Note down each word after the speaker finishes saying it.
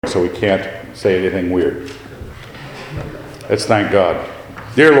so we can't say anything weird. Let's thank God.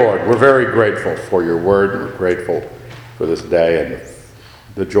 Dear Lord, we're very grateful for your word. We're grateful for this day and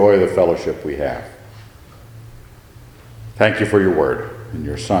the joy of the fellowship we have. Thank you for your word. In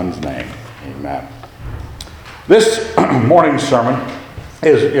your Son's name, amen. This morning's sermon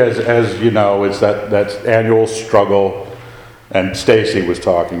is as you know, is that annual struggle, and Stacy was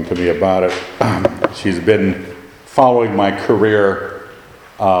talking to me about it. She's been following my career,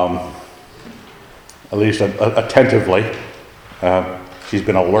 at least attentively. She's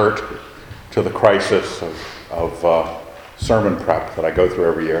been alert to the crisis of sermon prep that I go through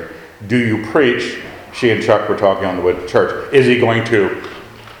every year. Do you preach? She and Chuck were talking on the way to church. Is he going to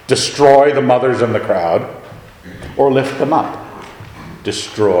destroy the mothers in the crowd or lift them up?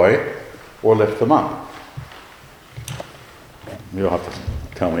 Destroy or lift them up? You'll have to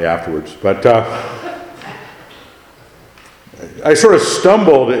tell me afterwards. But I sort of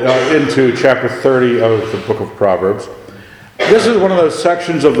stumbled into chapter 30 of the book of Proverbs. This is one of those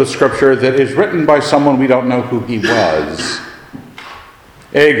sections of the scripture that is written by someone we don't know who he was.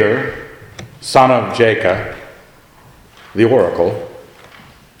 Agur, son of Jacob, the oracle.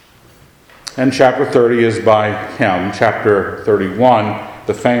 And chapter 30 is by him. Chapter 31,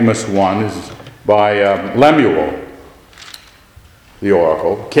 the famous one, is by Lemuel, the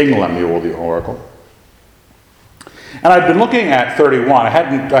oracle, King Lemuel, the oracle. And I've been looking at 31. I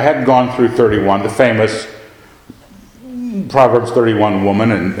hadn't gone through 31, the famous Proverbs 31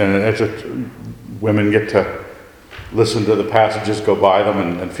 woman, and women get to listen to the passages, go by them,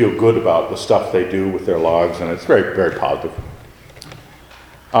 and feel good about the stuff they do with their lives, and it's very, very positive.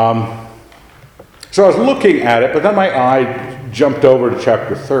 So I was looking at it, but then my eye jumped over to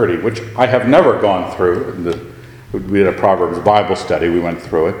chapter 30, which I have never gone through. We had a Proverbs Bible study, we went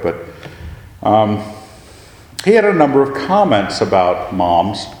through it, but he had a number of comments about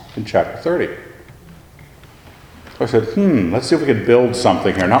moms in chapter 30. So I said, let's see if we can build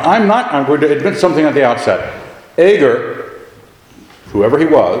something here. Now, I'm going to admit something at the outset. Agur, whoever he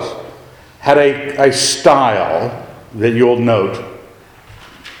was, had a style that you'll note.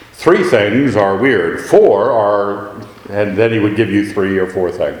 3 things are weird. 4 are, and then he would give you 3 or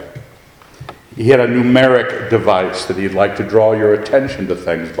 4 things. He had a numeric device that he'd like to draw your attention to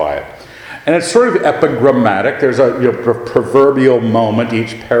things by it. And it's sort of epigrammatic. There's a proverbial moment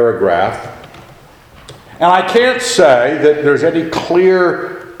each paragraph. And I can't say that there's any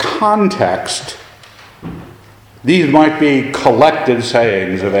clear context. These might be collected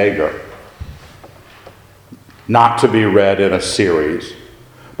sayings of Agur, not to be read in a series.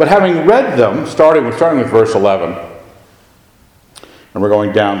 But having read them, starting with verse 11, and we're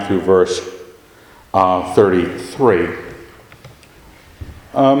going down through verse 33,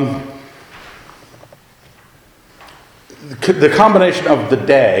 the combination of the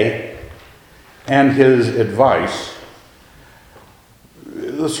day and his advice,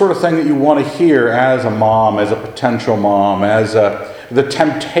 the sort of thing that you want to hear as a mom, as a potential mom, as the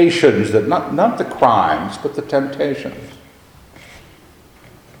temptations, that not the crimes, but the temptations.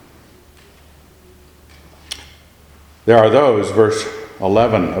 There are those, verse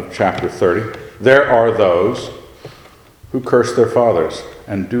 11 of chapter 30, there are those who curse their fathers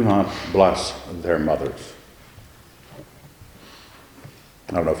and do not bless their mothers.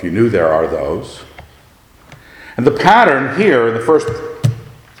 I don't know if you knew there are those. And the pattern here in the first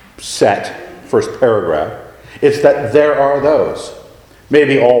paragraph, is that there are those.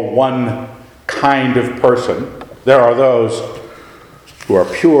 Maybe all one kind of person. There are those who are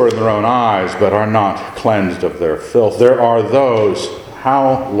pure in their own eyes, but are not cleansed of their filth. There are those,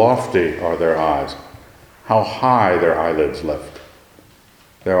 how lofty are their eyes, how high their eyelids lift.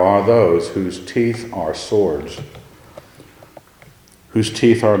 There are those whose teeth are swords, whose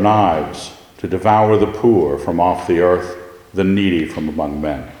teeth are knives, to devour the poor from off the earth, the needy from among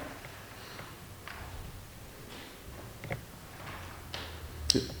men.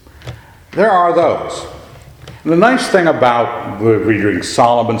 There are those. And the nice thing about reading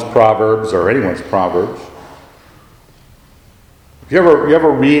Solomon's Proverbs or anyone's Proverbs, if you ever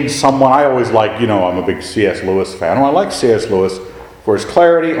read someone, I always like, I'm a big C.S. Lewis fan. Well, I like C.S. Lewis for his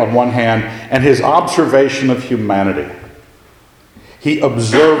clarity on one hand and his observation of humanity. He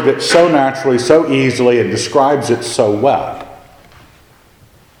observed it so naturally, so easily, and describes it so well.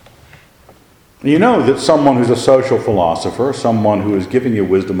 You know that someone who's a social philosopher, someone who is giving you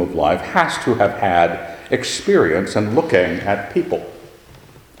wisdom of life, has to have had experience in looking at people.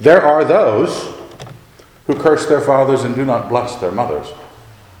 There are those who curse their fathers and do not bless their mothers.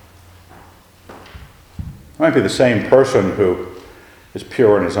 It might be the same person who is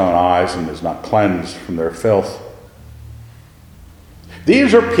pure in his own eyes and is not cleansed from their filth.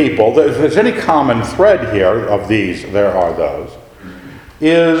 These are people, if there's any common thread here of these, there are those,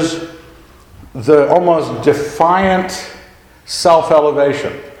 is the almost defiant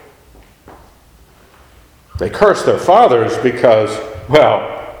self-elevation. They curse their fathers because,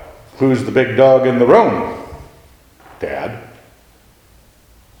 well, who's the big dog in the room? Dad.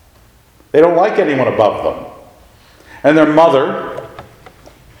 They don't like anyone above them. And their mother,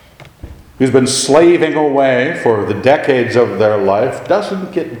 who's been slaving away for the decades of their life,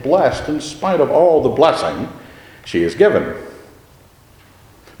 doesn't get blessed in spite of all the blessing she is given.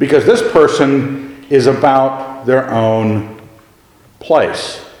 Because this person is about their own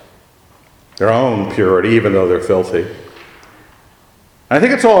place, their own purity, even though they're filthy. And I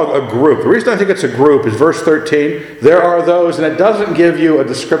think it's all a group. The reason I think it's a group is verse 13. There are those, and it doesn't give you a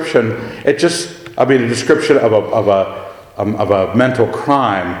description. A description of a mental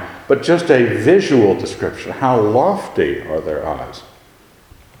crime, but just a visual description. How lofty are their eyes?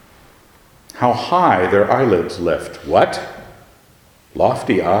 How high their eyelids lift. What?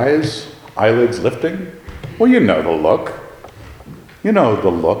 Lofty eyes? Eyelids lifting? Well, you know the look. You know the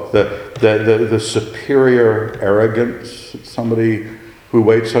look, the superior arrogance. Somebody who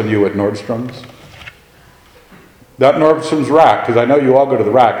waits on you at Nordstrom's. Not Nordstrom's rack, because I know you all go to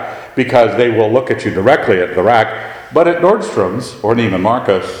the rack because they will look at you directly at the rack. But at Nordstrom's, or Neiman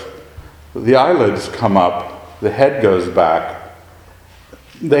Marcus, the eyelids come up, the head goes back.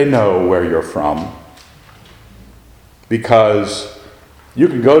 They know where you're from. Because you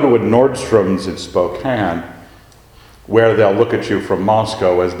can go to a Nordstrom's in Spokane where they'll look at you from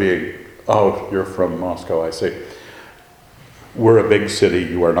Moscow as being, oh, you're from Moscow, I see. We're a big city,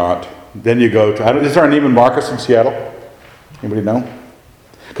 you are not. Then you go to, is there a Neiman Marcus in Seattle? Anybody know?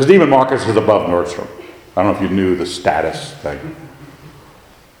 Because Neiman Marcus is above Nordstrom. I don't know if you knew the status thing.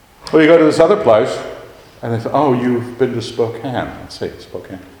 Well, you go to this other place, and they say, oh, you've been to Spokane. Let's say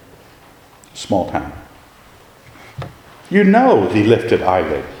Spokane. Small town. You know the lifted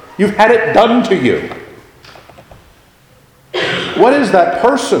eyelid. You've had it done to you. What is that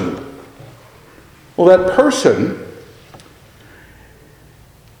person? Well, that person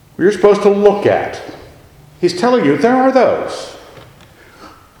you're supposed to look at. He's telling you there are those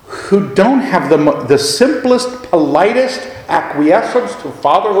who don't have the simplest, politest acquiescence to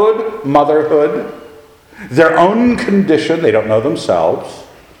fatherhood, motherhood, their own condition. They don't know themselves.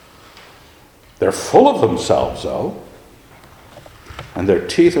 They're full of themselves, though. And their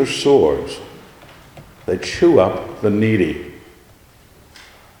teeth are swords. They chew up the needy.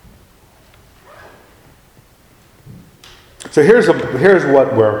 So here's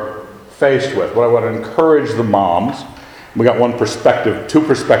what we're faced with. What I want to encourage the moms. We got two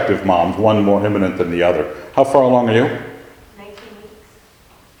prospective moms, one more imminent than the other. How far along are you? 19 weeks.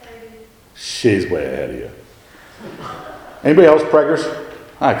 30. She's way ahead of you. Anybody else preggers?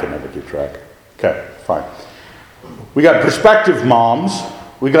 I can never keep track. Okay, fine. We got prospective moms.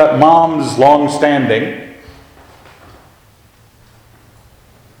 We got moms long-standing.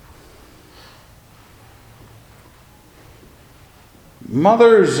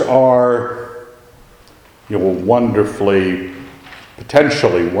 Mothers are,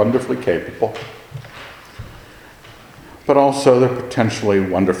 potentially wonderfully capable, but also they're potentially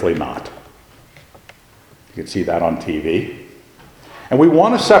wonderfully not. You can see that on TV. And we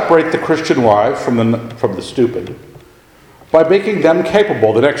want to separate the Christian wives from the stupid by making them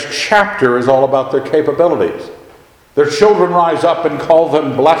capable. The next chapter is all about their capabilities. Their children rise up and call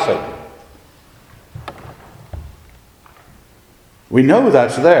them blessed. We know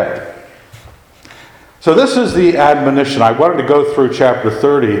that's there. So this is the admonition. I wanted to go through chapter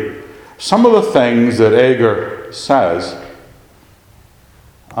 30. Some of the things that Agur says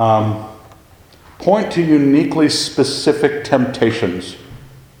point to uniquely specific temptations.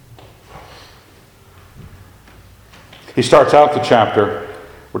 He starts out the chapter.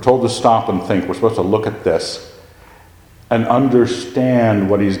 We're told to stop and think. We're supposed to look at this and understand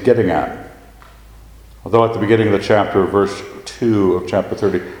what he's getting at. Although at the beginning of the chapter, verse 2 of chapter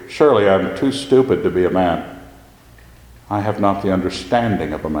 30, surely I'm too stupid to be a man. I have not the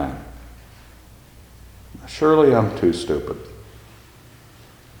understanding of a man. Surely I'm too stupid.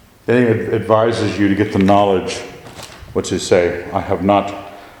 Then he advises you to get the knowledge. What's he say? I have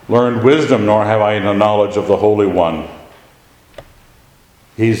not learned wisdom, nor have I the knowledge of the Holy One.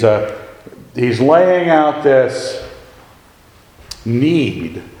 He's laying out this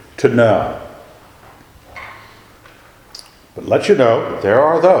need to know. But let you know, there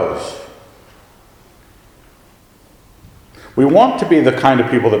are those. We want to be the kind of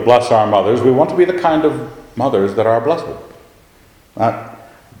people that bless our mothers. We want to be the kind of mothers that are blessed. Not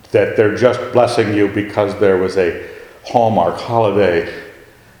that they're just blessing you because there was a Hallmark holiday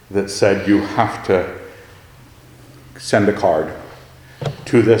that said you have to send a card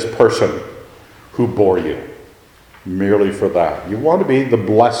to this person who bore you, merely for that. You want to be the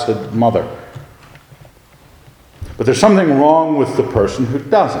blessed mother. But there's something wrong with the person who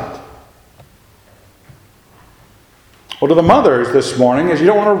doesn't. Well, to the mothers this morning is you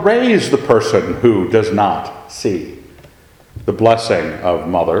don't want to raise the person who does not see the blessing of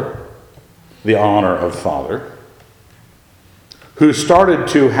mother, the honor of father, who started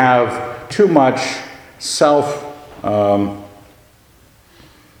to have too much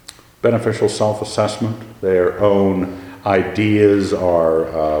beneficial self-assessment. Their own ideas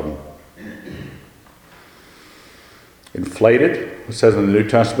are inflated. It says in the New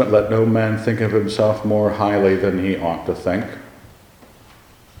Testament, let no man think of himself more highly than he ought to think.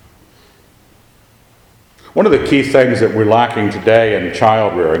 One of the key things that we're lacking today in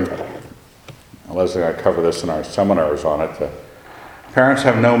child rearing, Leslie and I cover this in our seminars on it, parents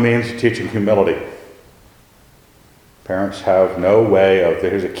have no means of teaching humility. Parents have no way of,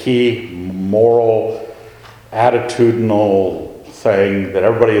 there's a key moral, attitudinal thing that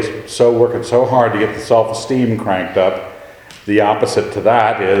everybody is so working so hard to get the self-esteem cranked up. The opposite to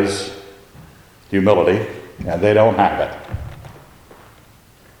that is humility, and they don't have it.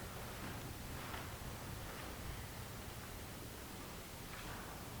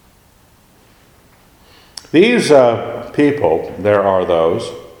 These people, there are those,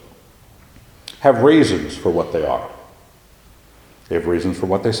 have reasons for what they are. They have reasons for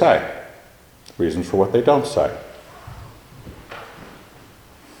what they say, reasons for what they don't say.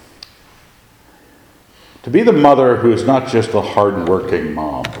 To be the mother who is not just a hard-working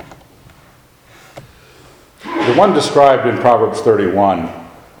mom. The one described in Proverbs 31,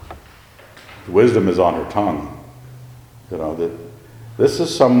 wisdom is on her tongue. You know, that this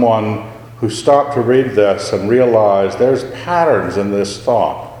is someone who stopped to read this and realized there's patterns in this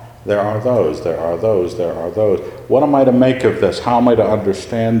thought. There are those, there are those, there are those. What am I to make of this? How am I to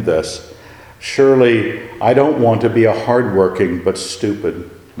understand this? Surely I don't want to be a hardworking but stupid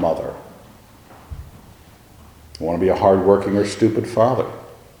mother. I want to be a hardworking or stupid father.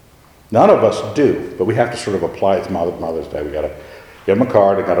 None of us do, but we have to sort of apply it to Mother's Day. We've got to give them a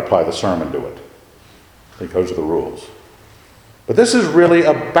card and got to apply the sermon to it. I think those are the rules. But this is really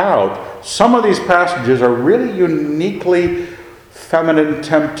about, some of these passages are really uniquely feminine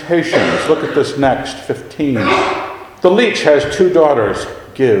temptations. Look at this next, 15. The leech has 2 daughters.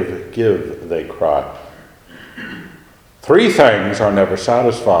 Give, give, they cry. 3 things are never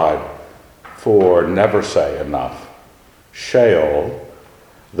satisfied, 4 never say enough. Sheol,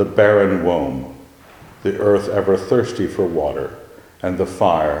 the barren womb, the earth ever thirsty for water, and the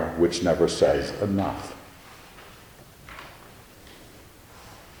fire which never says enough.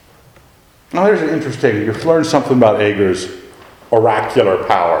 Now there's an interesting, you've learned something about Ager's oracular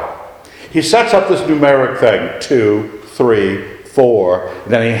power. He sets up this numeric thing, 2, 3, 4,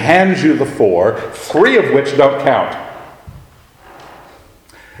 and then he hands you the 4, 3 of which don't count.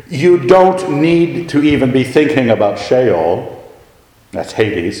 You don't need to even be thinking about Sheol, that's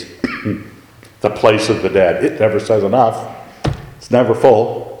Hades, the place of the dead. It never says enough. It's never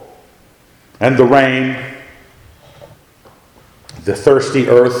full. And the rain, the thirsty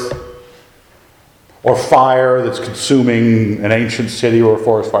earth, or fire that's consuming an ancient city or a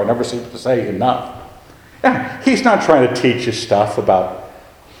forest fire, never seems to say enough. Yeah, he's not trying to teach you stuff about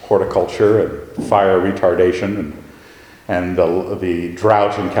horticulture and fire retardation and the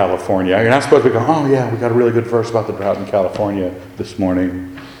drought in California. You're not supposed to go, oh yeah, we got a really good verse about the drought in California this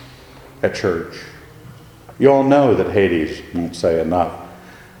morning at church. You all know that Hades won't say enough.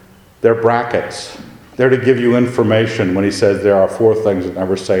 They're brackets. They're to give you information when he says there are 4 things that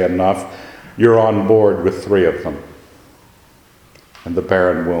never say enough. You're on board with 3 of them. And the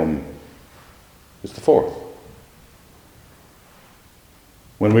barren womb is the 4th.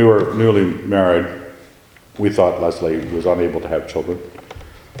 When we were newly married, we thought Leslie was unable to have children.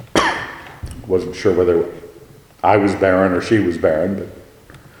 Wasn't sure whether I was barren or she was barren, but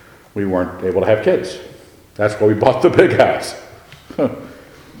we weren't able to have kids. That's why we bought the big house.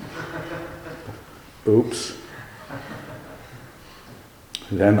 Oops.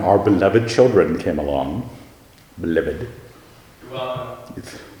 Then our beloved children came along. Beloved. You're welcome.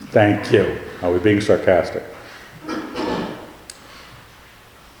 Thank you. Are we being sarcastic?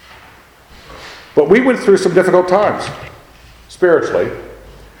 But we went through some difficult times, spiritually.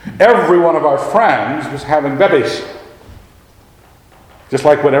 Every one of our friends was having babies. Just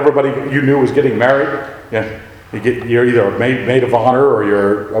like when everybody you knew was getting married, you're either a maid of honor or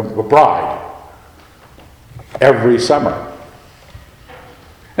you're a bride. Every summer.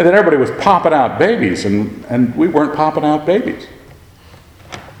 And then everybody was popping out babies, and we weren't popping out babies.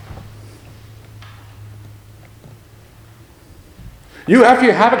 After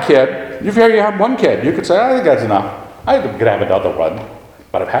you have a kid, if you have one kid, you could say, I think that's enough. I could have another one,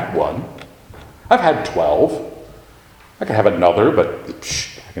 but I've had one. I've had 12. I could have another, but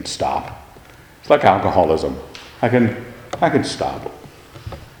I can stop. It's like alcoholism. I can stop.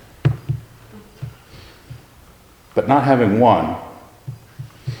 But not having one,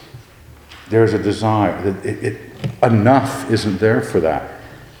 there's a desire. Enough isn't there for that.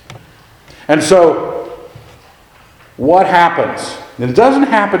 And so, what happens? And it doesn't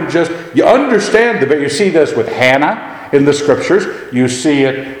happen just, you understand you see this with Hannah in the scriptures, you see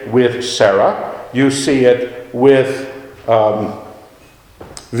it with Sarah, you see it with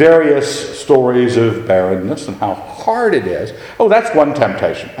various stories of barrenness and how hard it is. Oh, that's one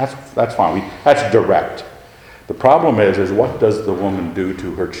temptation. That's fine. That's direct. The problem is what does the woman do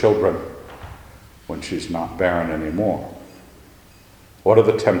to her children when she's not barren anymore? What are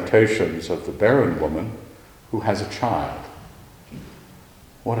the temptations of the barren woman who has a child?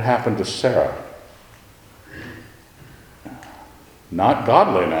 What happened to Sarah? Not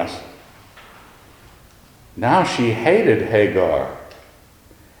godliness. Now she hated Hagar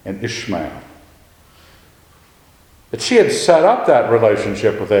and Ishmael. That she had set up that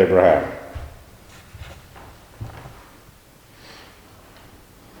relationship with Abraham.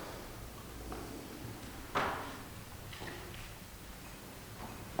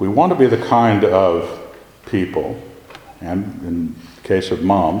 We want to be the kind of people, and in the case of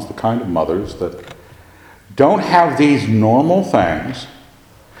moms, the kind of mothers that don't have these normal things,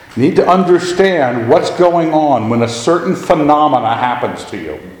 need to understand what's going on when a certain phenomena happens to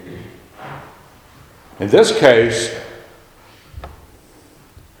you. In this case,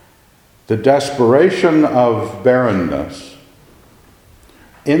 the desperation of barrenness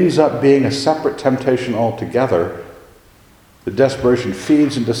ends up being a separate temptation altogether. The desperation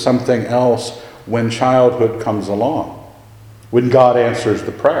feeds into something else when childhood comes along, when God answers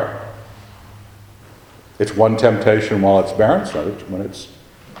the prayer. It's one temptation while it's barren, so when it's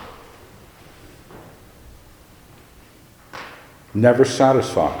never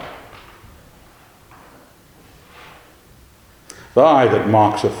satisfied. The eye that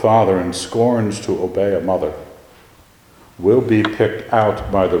mocks a father and scorns to obey a mother will be picked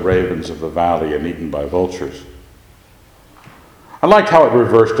out by the ravens of the valley and eaten by vultures. I liked how it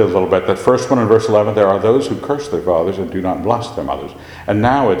reversed it a little bit. That first one in verse 11, there are those who curse their fathers and do not bless their mothers. And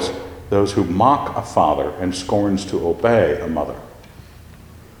now it's those who mock a father and scorns to obey a mother.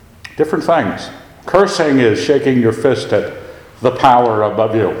 Different things. Cursing is shaking your fist at the power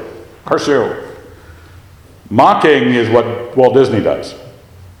above you. Curse you. Mocking is what Walt Disney does.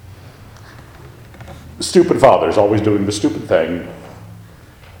 Stupid fathers always doing the stupid thing.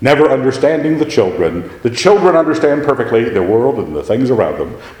 Never understanding the children. The children understand perfectly the world and the things around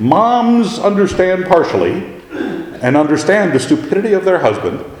them. Moms understand partially and understand the stupidity of their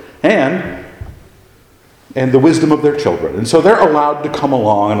husband and the wisdom of their children. And so they're allowed to come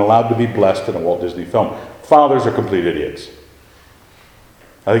along and allowed to be blessed in a Walt Disney film. Fathers are complete idiots.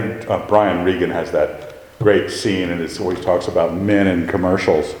 I think Brian Regan has that great scene, and it's where he talks about men in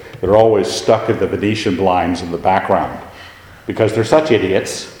commercials that are always stuck at the Venetian blinds in the background because they're such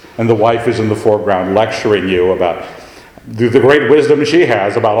idiots, and the wife is in the foreground lecturing you about the great wisdom she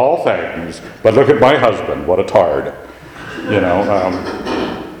has about all things. But look at my husband, what a tard.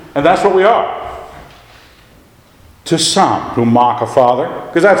 And that's what we are. To some who mock a father,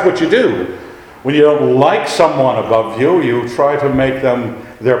 because that's what you do. When you don't like someone above you, you try to make them,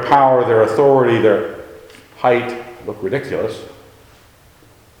 their power, their authority, their height, look ridiculous.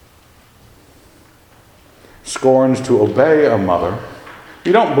 Scorns to obey a mother.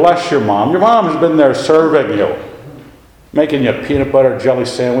 You don't bless your mom. Your mom has been there serving you, making you peanut butter jelly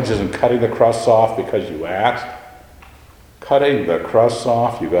sandwiches and cutting the crusts off because you asked. Cutting the crusts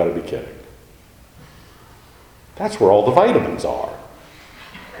off, you got to be kidding. That's where all the vitamins are.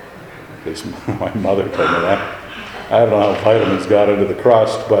 At least my mother told me that. I don't know how vitamins got into the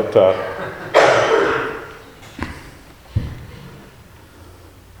crust, but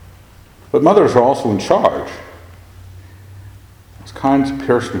mothers are also in charge. This kind of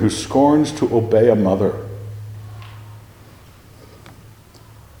person who scorns to obey a mother.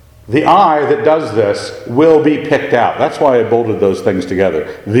 The eye that does this will be picked out. That's why I bolted those things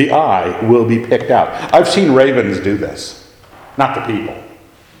together. The eye will be picked out. I've seen ravens do this. Not to people,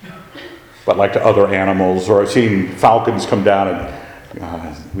 but like to other animals. Or I've seen falcons come down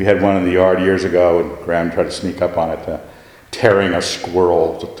and we had one in the yard years ago, and Graham tried to sneak up on it, tearing a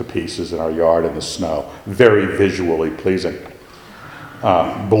squirrel to pieces in our yard in the snow. Very visually pleasing.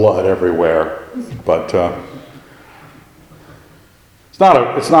 blood everywhere. But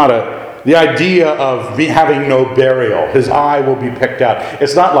the idea of me having no burial, his eye will be picked out.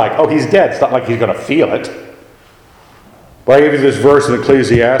 It's not like, oh, he's dead. It's not like he's going to feel it. But I gave you this verse in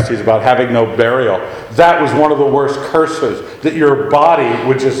Ecclesiastes about having no burial. That was one of the worst curses, that your body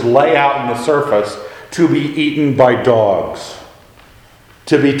would just lay out on the surface to be eaten by dogs,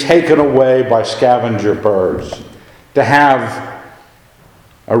 to be taken away by scavenger birds, to have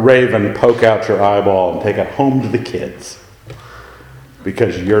a raven poke out your eyeball and take it home to the kids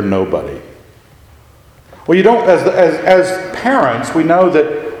because you're nobody. Well, you don't, as parents, we know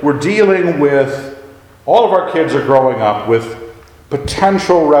that we're dealing with, all of our kids are growing up with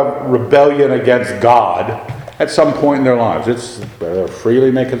potential rebellion against God at some point in their lives. They're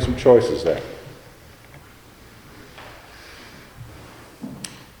freely making some choices there.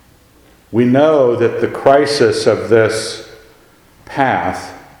 We know that the crisis of this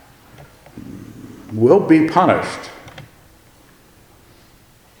path will be punished.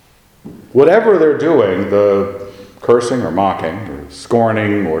 Whatever they're doing, the cursing or mocking, or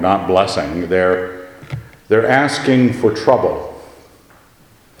scorning or not blessing, they're asking for trouble.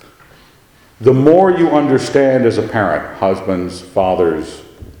 The more you understand as a parent, husbands, fathers,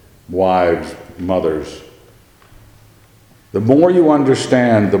 wives, mothers, the more you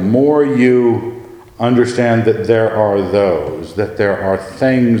understand that there are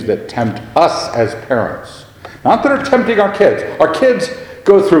things that tempt us as parents. Not that are tempting our kids. Our kids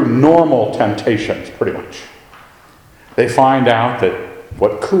go through normal temptations, pretty much. They find out that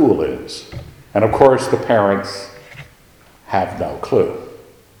what cool is. And of course, the parents have no clue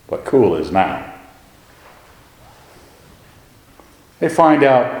what cool is now. They find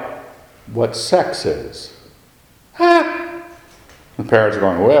out what sex is. The parents are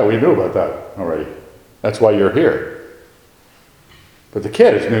going, well, we knew about that already. That's why you're here. But the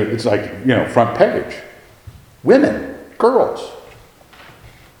kid is new. It's like, front page. Women, girls.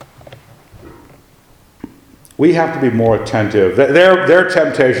 We have to be more attentive. Their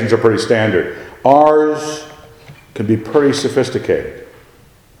temptations are pretty standard. Ours can be pretty sophisticated.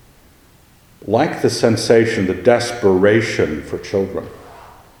 Like the sensation, the desperation for children.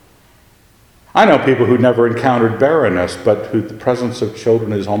 I know people who never encountered barrenness, but who the presence of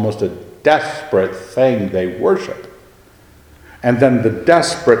children is almost a desperate thing they worship. And then the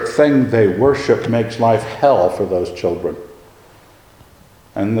desperate thing they worship makes life hell for those children.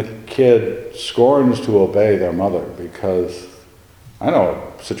 And the kid scorns to obey their mother because I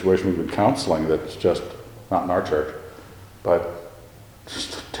know a situation we've been counseling that's just not in our church, but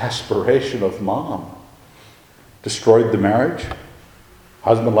just the desperation of mom. Destroyed the marriage.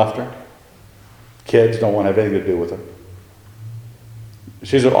 Husband left her. Kids don't want to have anything to do with her.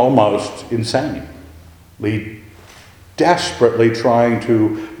 She's almost insane. Desperately trying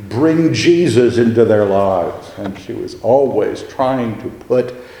to bring Jesus into their lives. And she was always trying to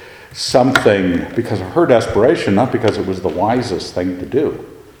put something, because of her desperation, not because it was the wisest thing to do.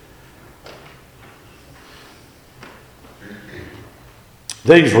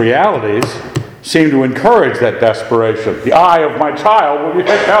 These realities seem to encourage that desperation. The eye of my child will be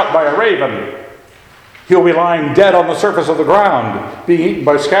picked out by a raven. He'll be lying dead on the surface of the ground, being eaten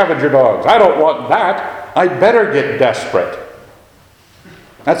by scavenger dogs. I don't want that. I'd better get desperate.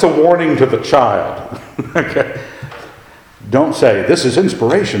 That's a warning to the child. Okay. Don't say, this is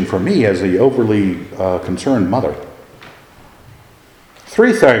inspiration for me as the overly concerned mother.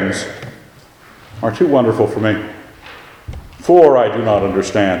 3 things are too wonderful for me. 4 I do not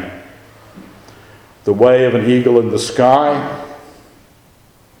understand. The way of an eagle in the sky,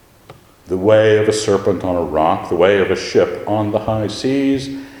 the way of a serpent on a rock, the way of a ship on the high seas,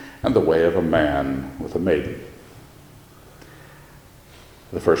 and the way of a man with a maiden.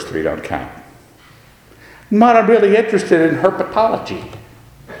 The first 3 don't count. Not really interested in herpetology.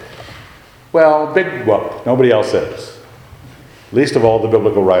 Well, big whoop. Nobody else is. Least of all the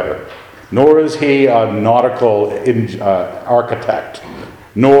biblical writer. Nor is he a nautical architect.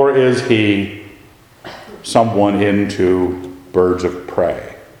 Nor is he someone into birds of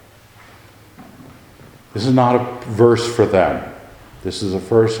prey. This is not a verse for them. This is a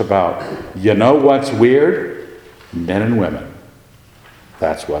verse about, you know what's weird? Men and women.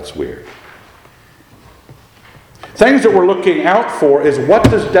 That's what's weird. Things that we're looking out for is, what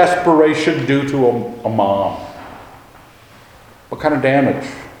does desperation do to a mom? What kind of damage?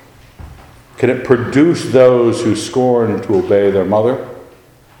 Can it produce those who scorn to obey their mother,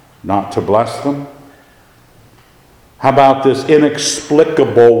 not to bless them? How about this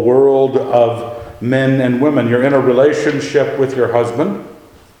inexplicable world of men and women? You're in a relationship with your husband,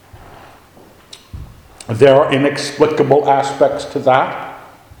 There are inexplicable aspects to that.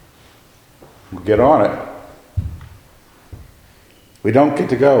 We'll get on it. We don't get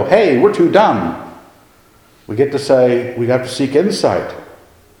to go, hey, we're too dumb. We get to say, we have to seek insight.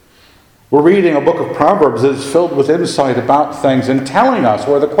 We're reading a book of Proverbs that is filled with insight about things and telling us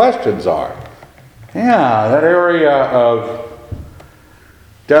where the questions are. Yeah, that area of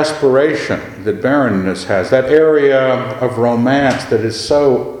desperation that barrenness has, that area of romance that is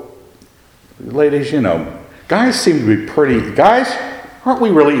so, ladies, you know, guys seem to be pretty, guys, aren't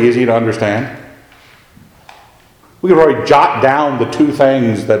we really easy to understand? We could already jot down the two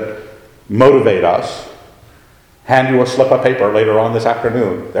things that motivate us, hand you a slip of paper later on this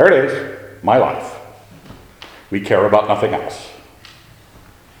afternoon. There it is, my life. We care about nothing else.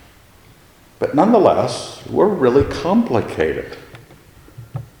 But nonetheless, we're really complicated.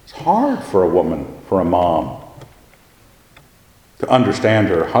 It's hard for a woman, for a mom, to understand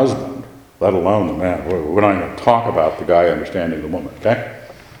her husband, let alone the man. We're not even going to talk about the guy understanding the woman, okay?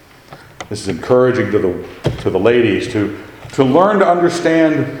 This is encouraging to the ladies to learn to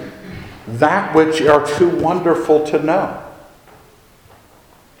understand that which are too wonderful to know.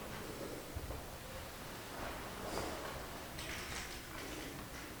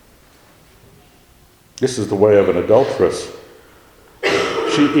 This is the way of an adulteress.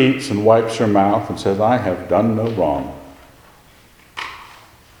 She eats and wipes her mouth and says, I have done no wrong.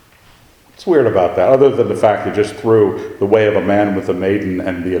 What's weird about that, other than the fact that just threw the way of a man with a maiden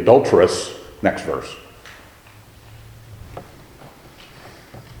and the adulteress, next verse.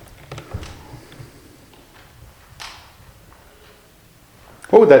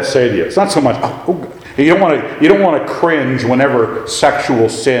 What would that say to you? It's not so much, you don't want to cringe whenever sexual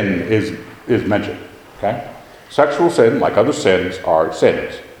sin is mentioned. Okay? Sexual sin, like other sins, are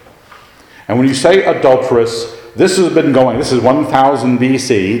sins. And when you say adulteress, this is 1000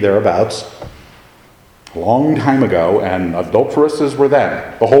 BC, thereabouts, a long time ago, and adulteresses were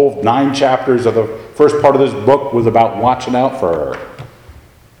then. The whole 9 chapters of the first part of this book was about watching out for her.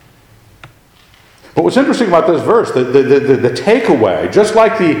 But what's interesting about this verse, the takeaway, just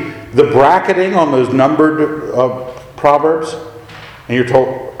like the bracketing on those numbered Proverbs, and you're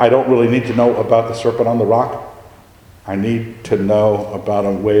told, I don't really need to know about the serpent on the rock. I need to know about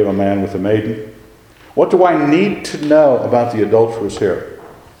a way of a man with a maiden. What do I need to know about the adulteress here?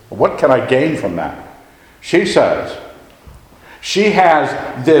 What can I gain from that? She says, she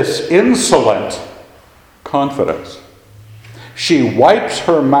has this insolent confidence. She wipes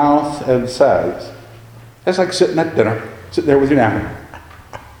her mouth and says, it's like sitting at dinner, sitting there with your napkin.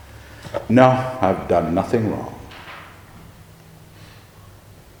 No, I've done nothing wrong.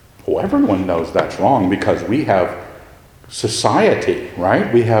 Well, everyone knows that's wrong because we have society,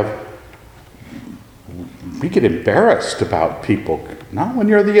 right? We get embarrassed about people. Not when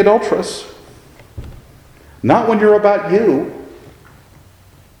you're the adulteress. Not when you're about you.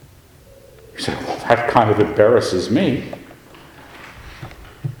 You say, well, that kind of embarrasses me.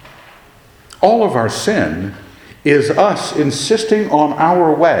 All of our sin is us insisting on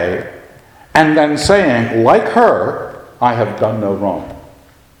our way and then saying, like her, I have done no wrong.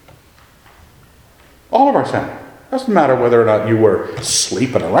 All of our sin. Doesn't matter whether or not you were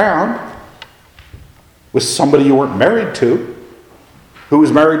sleeping around with somebody you weren't married to, who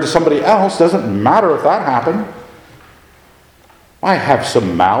was married to somebody else. Doesn't matter if that happened. I have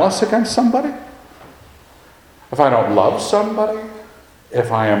some malice against somebody. If I don't love somebody,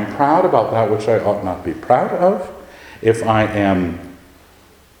 if I am proud about that which I ought not be proud of, if I am,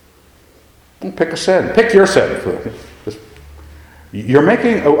 pick a sin, pick your sin. You're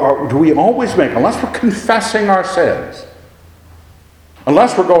making, do we always make, unless we're confessing our sins,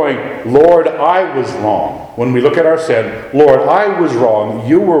 unless we're going, Lord, I was wrong. When we look at our sin, Lord, I was wrong,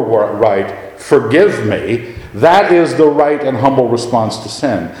 you were right, forgive me. That is the right and humble response to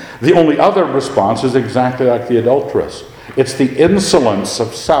sin. The only other response is exactly like the adulteress. It's the insolence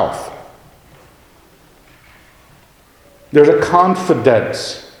of self. There's a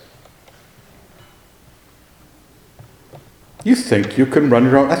confidence. You think you can run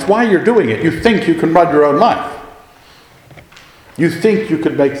your own. That's why you're doing it. You think you can run your own life. You think you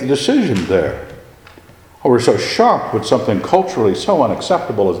could make the decision there. Oh, we're so shocked with something culturally so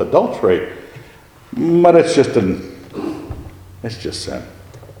unacceptable as adultery. But it's just sin.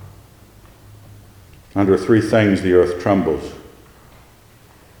 Under 3 things the earth trembles.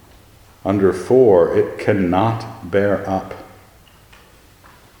 Under 4, it cannot bear up.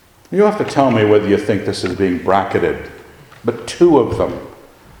 You have to tell me whether you think this is being bracketed. But 2 of them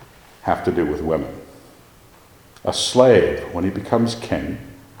have to do with women. A slave when he becomes king.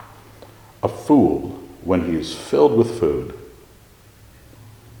 A fool when he is filled with food.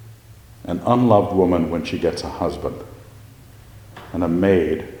 An unloved woman when she gets a husband, and a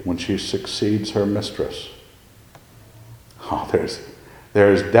maid when she succeeds her mistress. Oh,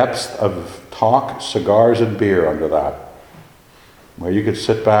 there's depths of talk, cigars, and beer under that, where you could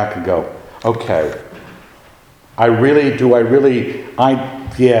sit back and go, okay,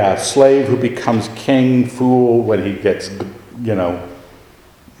 slave who becomes king, fool when he gets,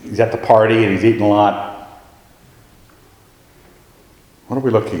 he's at the party and he's eating a lot. What are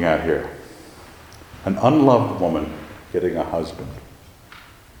we looking at here? An unloved woman getting a husband.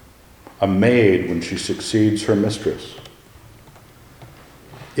 A maid when she succeeds her mistress.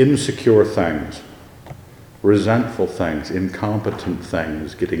 Insecure things. Resentful things. Incompetent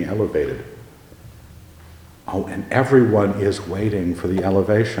things getting elevated. Oh, and everyone is waiting for the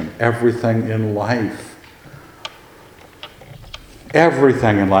elevation. Everything in life.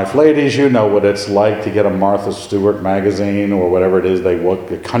 Everything in life. Ladies, you know what it's like to get a Martha Stewart magazine or whatever it is they look,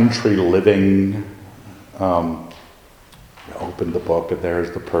 the Country Living. You open the book and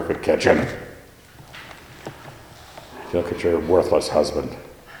there's the perfect kitchen. You look at your worthless husband.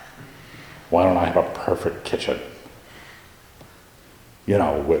 Why don't I have a perfect kitchen?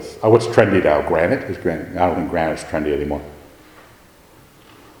 With, what's trendy now? Granite? I don't think granite's trendy anymore.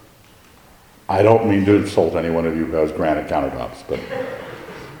 I don't mean to insult any one of you who has granite countertops, but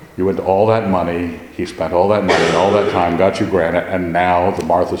you went to all that money, he spent all that money and all that time, got you granite, and now the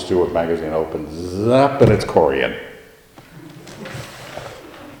Martha Stewart magazine opens up and it's Corian.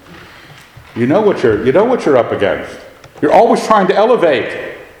 You know what you're up against. You're always trying to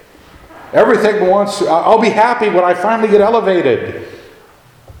elevate. Everything wants, I'll be happy when I finally get elevated.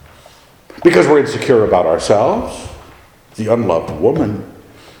 Because we're insecure about ourselves. The unloved woman,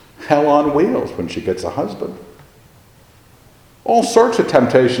 hell on wheels when she gets a husband. All sorts of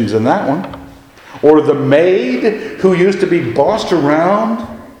temptations in that one. Or the maid who used to be bossed around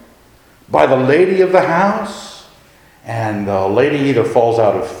by the lady of the house, and the lady either falls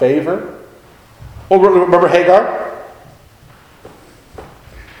out of favor. Oh, remember Hagar?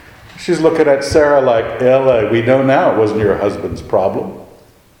 She's looking at Sarah like, Ella, we know now it wasn't your husband's problem.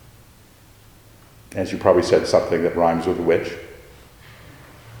 And she probably said something that rhymes with witch.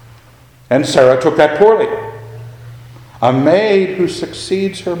 And Sarah took that poorly. A maid who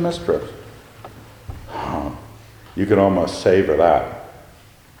succeeds her mistress. You can almost savor that.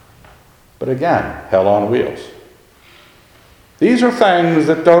 But again, hell on wheels. These are things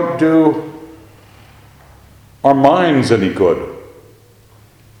that don't do our minds any good.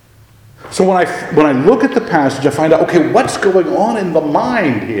 So when I look at the passage, I find out, okay, what's going on in the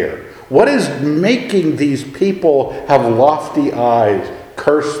mind here? What is making these people have lofty eyes,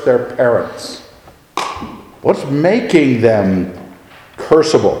 curse their parents? What's making them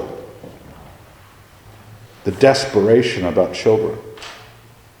curseable? The desperation about children.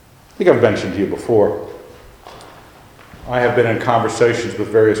 I think I've mentioned to you before. I have been in conversations with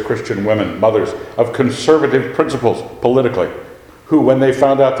various Christian women, mothers of conservative principles politically, who, when they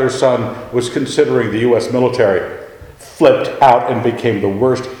found out their son was considering the U.S. military, flipped out and became the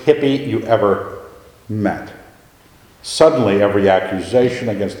worst hippie you ever met. Suddenly, every accusation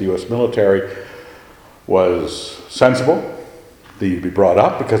against the U.S. military was sensible, needed to be brought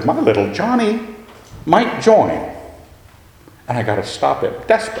up, because my little Johnny might join. And I got to stop it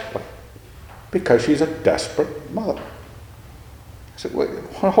desperately, because she's a desperate mother. I said, wait,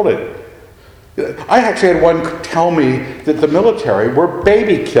 hold it. I actually had one tell me that the military were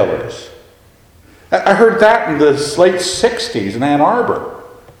baby killers. I heard that in the late 60s in Ann Arbor.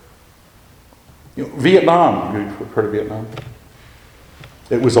 Vietnam, you've heard of Vietnam?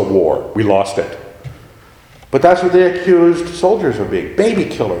 It was a war. We lost it. But that's what they accused soldiers of being, baby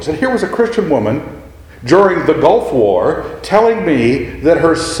killers. And here was a Christian woman during the Gulf War telling me that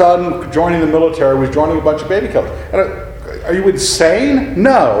her son joining the military was joining a bunch of baby killers. And are you insane?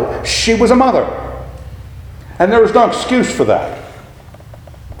 No, she was a mother. And there was no excuse for that.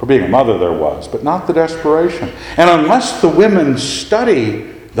 For being a mother there was, but not the desperation. And unless the women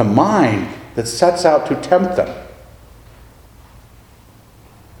study the mind that sets out to tempt them,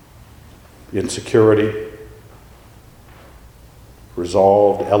 insecurity,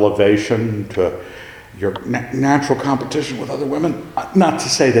 resolved elevation to your natural competition with other women, not to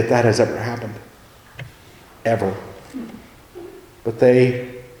say that that has ever happened, ever. But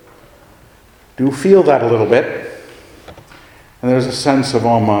they do feel that a little bit. And there's a sense of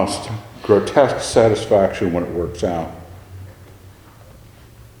almost grotesque satisfaction when it works out.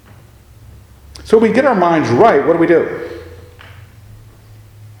 So we get our minds right, what do?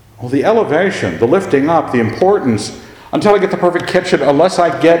 Well, the elevation, the lifting up, the importance, until I get the perfect kitchen, unless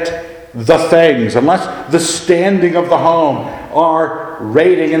I get the things, unless the standing of the home, are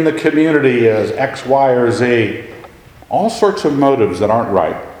rating in the community as X, Y, or Z. All sorts of motives that aren't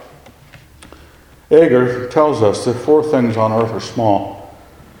right. Agur tells us that 4 things on earth are small,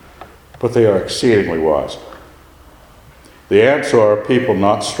 but they are exceedingly wise. The ants are a people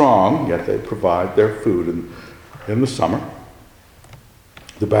not strong, yet they provide their food in the summer.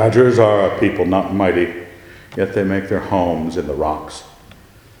 The badgers are a people not mighty, yet they make their homes in the rocks.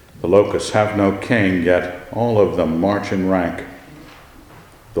 The locusts have no king, yet all of them march in rank.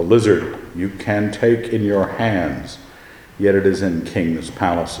 The lizard you can take in your hands, yet it is in kings'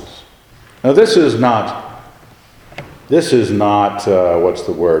 palaces. Now this is not, what's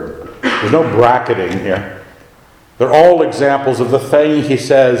the word? There's no bracketing here. They're all examples of the thing he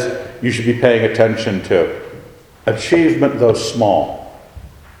says you should be paying attention to. Achievement, though small.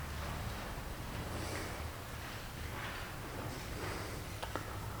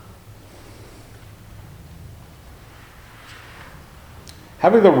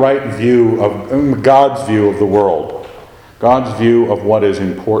 Having the right view of God's view of the world, God's view of what is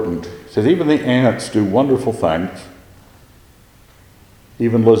important. He says even the ants do wonderful things.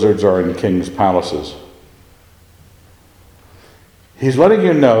 Even lizards are in kings' palaces. He's letting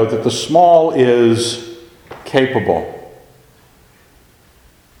you know that the small is capable.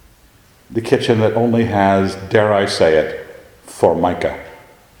 The kitchen that only has, dare I say it, formica,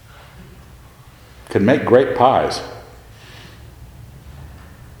 can make great pies.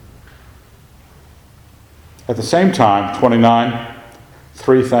 At the same time, 29,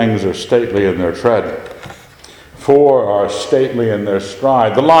 3 things are stately in their tread. 4 are stately in their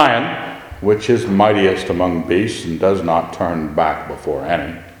stride. The lion, which is mightiest among beasts and does not turn back before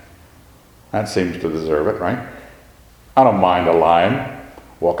any. That seems to deserve it, right? I don't mind a lion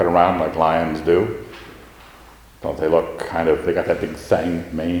walking around like lions do. Don't they look they got that big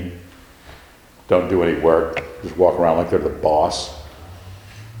thing, mane? Don't do any work, just walk around like they're the boss.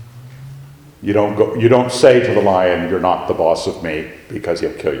 You don't say to the lion, you're not the boss of me, because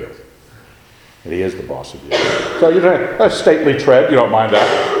he'll kill you. And he is the boss of you. So you know, a stately tread, you don't mind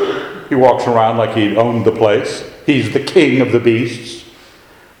that. He walks around like he owned the place. He's the king of the beasts.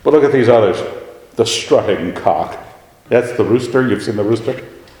 But look at these others. The strutting cock. That's the rooster. You've seen the rooster?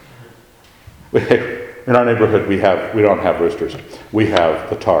 In our neighborhood, we don't have roosters. We have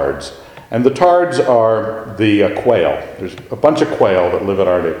the tards. And the tards are the quail. There's a bunch of quail that live in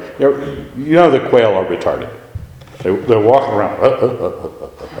our neighborhood. You know the quail are retarded. They're walking around.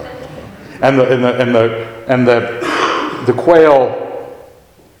 And the quail,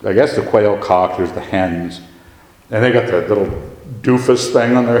 I guess the quail cock, there's the hens. And they got that little doofus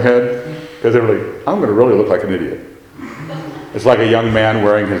thing on their head. Because I'm going to really look like an idiot. It's like a young man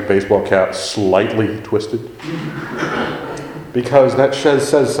wearing his baseball cap slightly twisted. Because that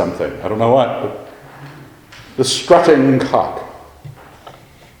says something. I don't know what. But the strutting cock.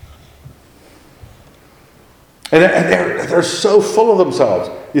 And they're so full of themselves.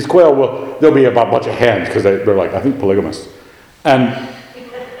 These quail there'll be about a bunch of hens because they're like, I think, polygamists. And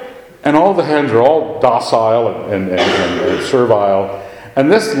all the hens are all docile and servile. And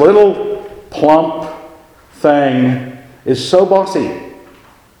this little plump thing is so bossy.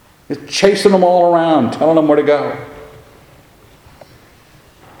 It's chasing them all around, telling them where to go.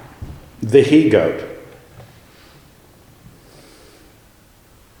 The he-goat.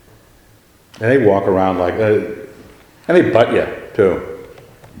 And they walk around like that. And they butt you, too,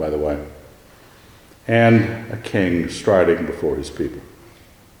 by the way. And a king striding before his people.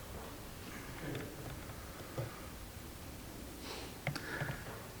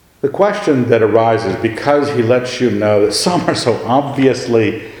 The question that arises, because he lets you know that some are so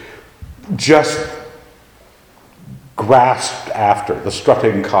obviously just grasped after, the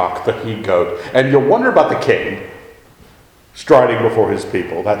strutting cock, the he-goat. And you'll wonder about the king striding before his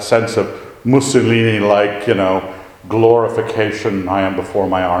people, that sense of Mussolini-like, glorification, I am before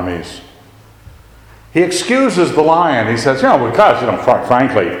my armies. He excuses the lion. He says, because,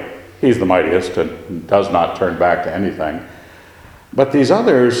 frankly, he's the mightiest and does not turn back to anything. But these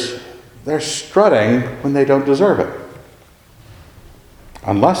others, they're strutting when they don't deserve it.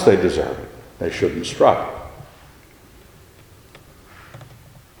 Unless they deserve it, they shouldn't strut.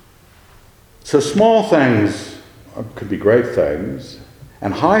 So small things could be great things,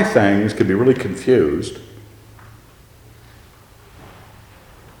 and high things could be really confused.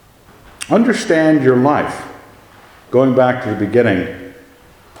 Understand your life. Going back to the beginning,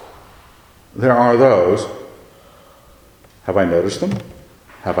 there are those. Have I noticed them?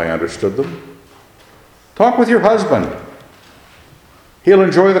 Have I understood them? Talk with your husband. He'll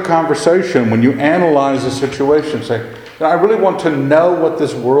enjoy the conversation when you analyze the situation. Say, I really want to know what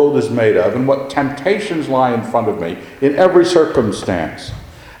this world is made of and what temptations lie in front of me in every circumstance.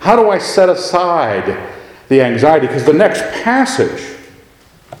 How do I set aside the anxiety? Because the next passage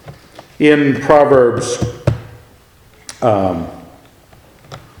in Proverbs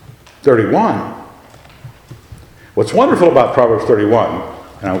 31, what's wonderful about Proverbs 31,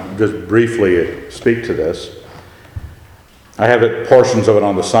 and I'll just briefly speak to this. I have portions of it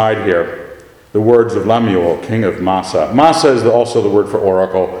on the side here. The words of Lemuel, king of Massa. Massa is also the word for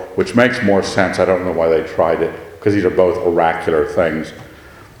oracle, which makes more sense. I don't know why they tried it, because these are both oracular things.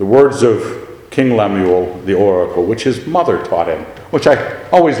 The words of King Lemuel, the oracle, which his mother taught him, which I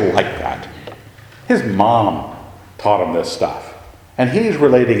always liked that. His mom taught him this stuff, and he's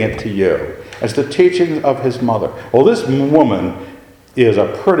relating it to you as the teachings of his mother. Well, this woman is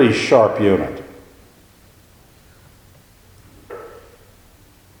a pretty sharp unit.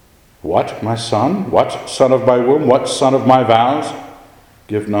 What, my son? What, son of my womb? What, son of my vows?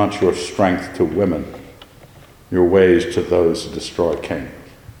 Give not your strength to women, your ways to those who destroy kings.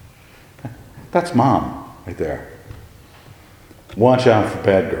 That's mom right there. Watch out for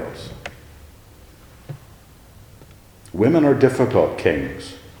bad girls. Women are difficult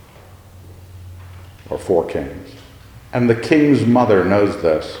kings, or for kings. And the king's mother knows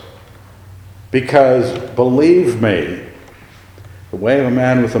this. Because, believe me, the way of a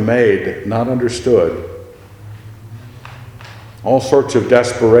man with a maid, not understood. All sorts of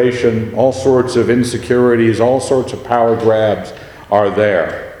desperation, all sorts of insecurities, all sorts of power grabs are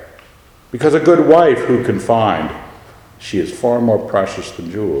there. Because a good wife who can find, she is far more precious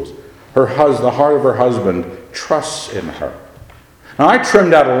than jewels. The heart of her husband trusts in her. Now I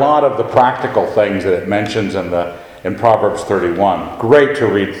trimmed out a lot of the practical things that it mentions in Proverbs 31. Great to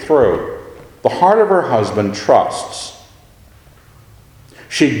read through. The heart of her husband trusts.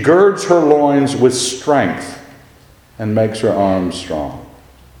 She girds her loins with strength and makes her arms strong.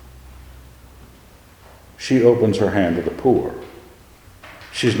 She opens her hand to the poor.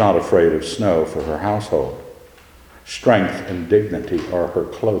 She's not afraid of snow for her household. Strength and dignity are her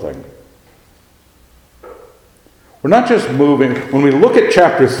clothing. We're not just moving. When we look at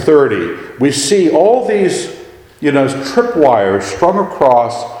chapter 30, we see all these, tripwires strung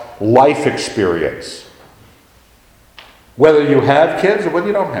across life experience. Whether you have kids or whether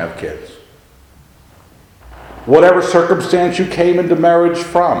you don't have kids. Whatever circumstance you came into marriage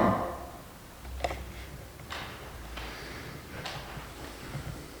from.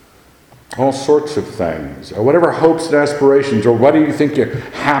 All sorts of things. Or whatever hopes and aspirations, or what do you think your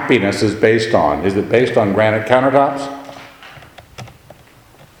happiness is based on? Is it based on granite countertops?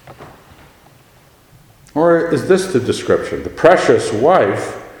 Or is this the description? The precious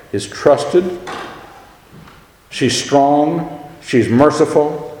wife is trusted. She's strong, she's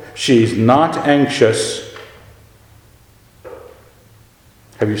merciful, she's not anxious.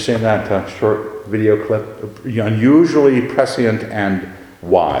 Have you seen that short video clip? Unusually prescient and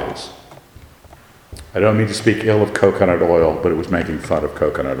wise. I don't mean to speak ill of coconut oil, but it was making fun of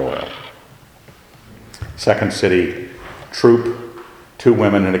coconut oil. Second City troop, 2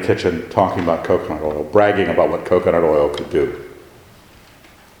 women in a kitchen talking about coconut oil, bragging about what coconut oil could do.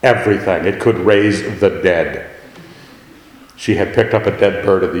 Everything. It could raise the dead. She had picked up a dead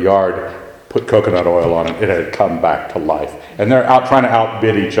bird in the yard, put coconut oil on it, it had come back to life. And they're out trying to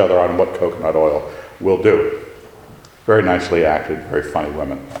outbid each other on what coconut oil will do. Very nicely acted, very funny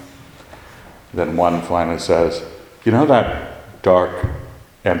women. Then one finally says, you know that dark,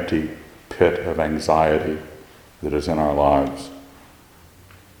 empty pit of anxiety that is in our lives?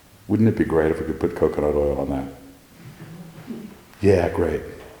 Wouldn't it be great if we could put coconut oil on that? Yeah, great.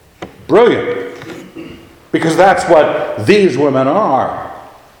 Brilliant. Because that's what these women are.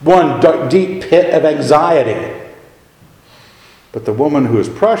 One deep pit of anxiety. But the woman who is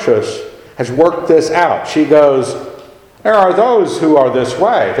precious has worked this out. She goes, there are those who are this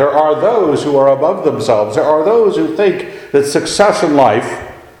way. There are those who are above themselves. There are those who think that success in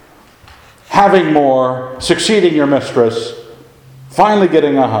life, having more, succeeding your mistress, finally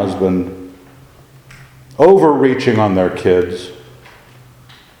getting a husband, overreaching on their kids,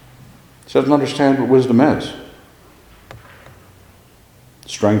 she doesn't understand what wisdom is.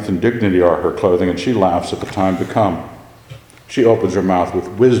 Strength and dignity are her clothing, and she laughs at the time to come. She opens her mouth with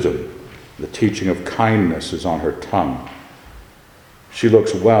wisdom. The teaching of kindness is on her tongue. She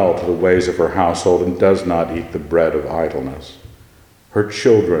looks well to the ways of her household and does not eat the bread of idleness. Her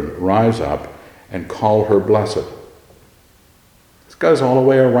children rise up and call her blessed. This goes all the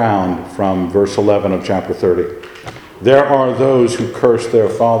way around from verse 11 of chapter 30. There are those who curse their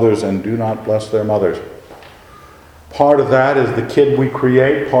fathers and do not bless their mothers. Part of that is the kid we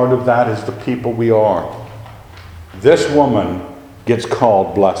create. Part of that is the people we are. this woman gets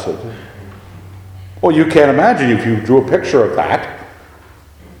called blessed. Well, you can't imagine if you drew a picture of that.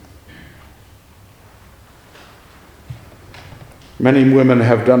 Many women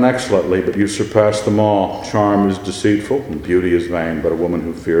have done excellently, but you surpass them all. Charm is deceitful, and beauty is vain, but a woman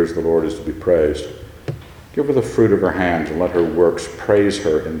who fears the Lord is to be praised. Give her the fruit of her hands, and let her works praise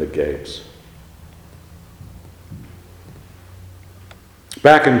her in the gates.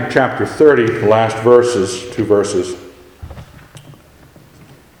 Back in chapter 30, the last verses, 2 verses.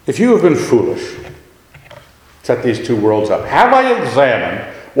 If you have been foolish, set these two worlds up. Have I examined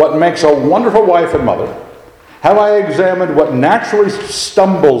what makes a wonderful wife and mother? Have I examined what naturally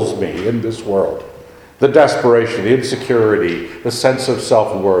stumbles me in this world? The desperation, the insecurity, the sense of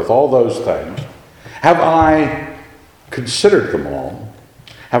self-worth, all those things. Have I considered them all?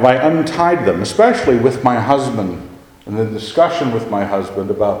 Have I untied them, especially with my husband, and the discussion with my husband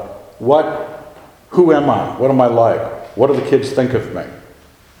about who am I? What am I like? What do the kids think of me?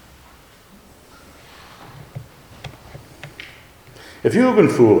 If you have been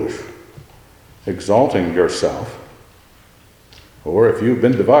foolish, exalting yourself, or if you've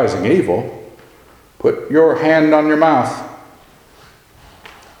been devising evil, put your hand on your mouth.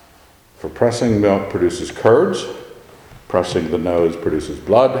 For pressing milk produces curds, pressing the nose produces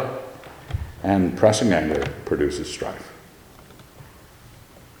blood, and pressing anger produces strife.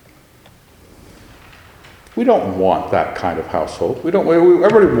 We don't want that kind of household.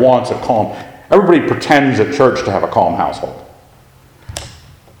 Everybody wants a calm, everybody pretends at church to have a calm household.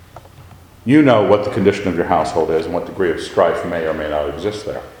 You know what the condition of your household is and what degree of strife may or may not exist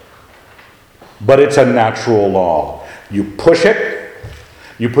there. But it's a natural law. You push it,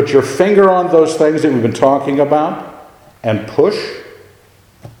 you put your finger on those things that we've been talking about, and push.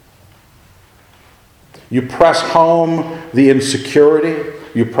 You press home the insecurity,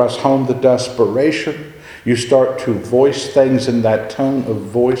 you press home the desperation, you start to voice things in that tone of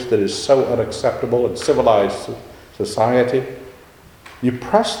voice that is so unacceptable in civilized society. You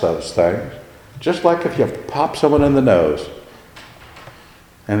press those things, just like if you have to pop someone in the nose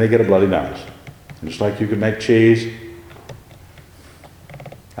and they get a bloody nose. And just like you can make cheese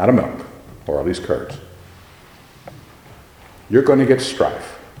out of milk, or at least curds. You're going to get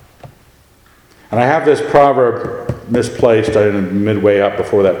strife. And I have this proverb misplaced midway up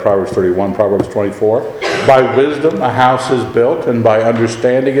before that, Proverbs 31, Proverbs 24. By wisdom a house is built, and by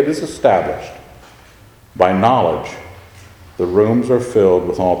understanding it is established. By knowledge the rooms are filled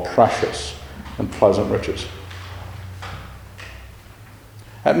with all precious and pleasant riches.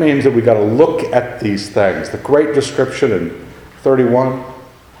 That means that we've got to look at these things. The great description in 31,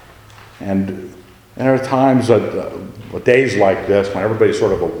 and there are times, days like this, when everybody's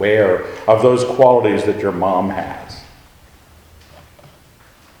sort of aware of those qualities that your mom has.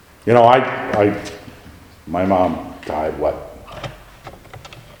 You know, my mom died,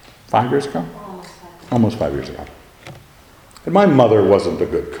 5 years ago? Almost 5 years ago. And my mother wasn't a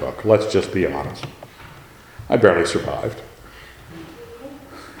good cook, let's just be honest. I barely survived.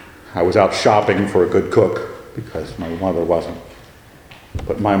 I was out shopping for a good cook because my mother wasn't.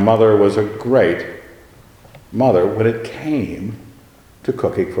 But my mother was a great mother when it came to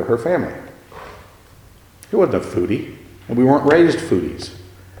cooking for her family. She wasn't a foodie, and we weren't raised foodies.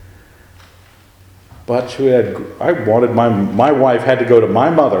 But my wife had to go to my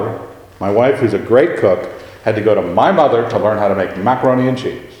mother, my wife who's a great cook, had to go to my mother to learn how to make macaroni and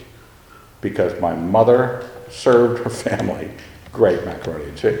cheese, because my mother served her family great macaroni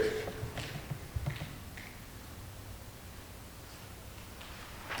and cheese.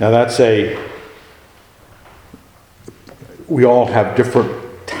 Now we all have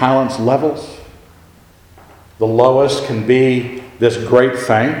different talents levels. The lowest can be this great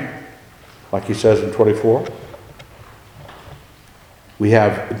thing, like he says in 24. We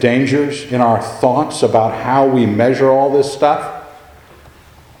have dangers in our thoughts about how we measure all this stuff.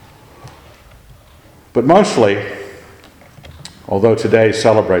 But mostly, although today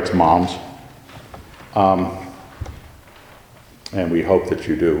celebrates moms, and we hope that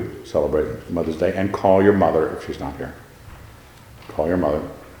you do celebrate Mother's Day, and call your mother if she's not here. Call your mother.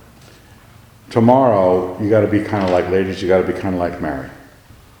 Tomorrow, you got to be kind of like, ladies, you got to be kind of like Mary.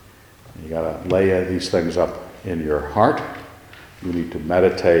 You got to lay these things up in your heart. You need to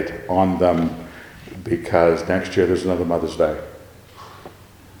meditate on them, because next year there's another Mother's Day.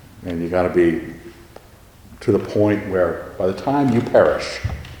 And you got to be to the point where by the time you perish,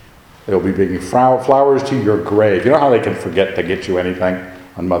 they'll be bringing flowers to your grave. You know how they can forget to get you anything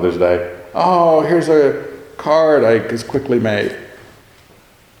on Mother's Day? Oh, here's a card I just quickly made.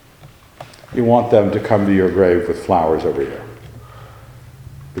 You want them to come to your grave with flowers every year,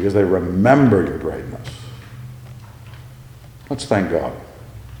 because they remember your greatness. Let's thank God.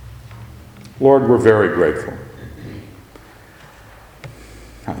 Lord, we're very grateful.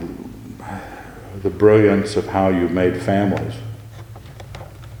 The brilliance of how you've made families,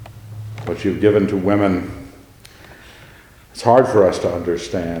 what you've given to women. It's hard for us to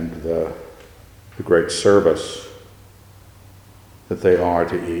understand the great service that they are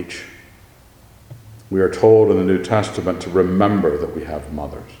to each. We are told in the New Testament to remember that we have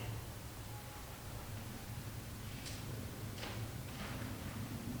mothers.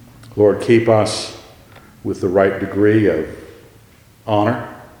 Lord, keep us with the right degree of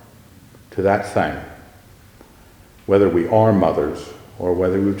honor to that thing, whether we are mothers or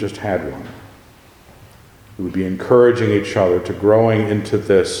whether we've just had one. We would be encouraging each other to growing into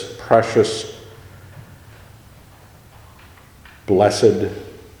this precious, blessed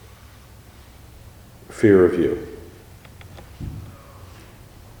fear of you.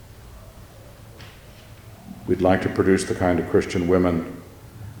 We'd like to produce the kind of Christian women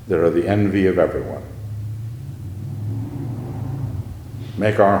that are the envy of everyone.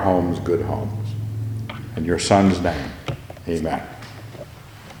 Make our homes good homes. In your Son's name, amen.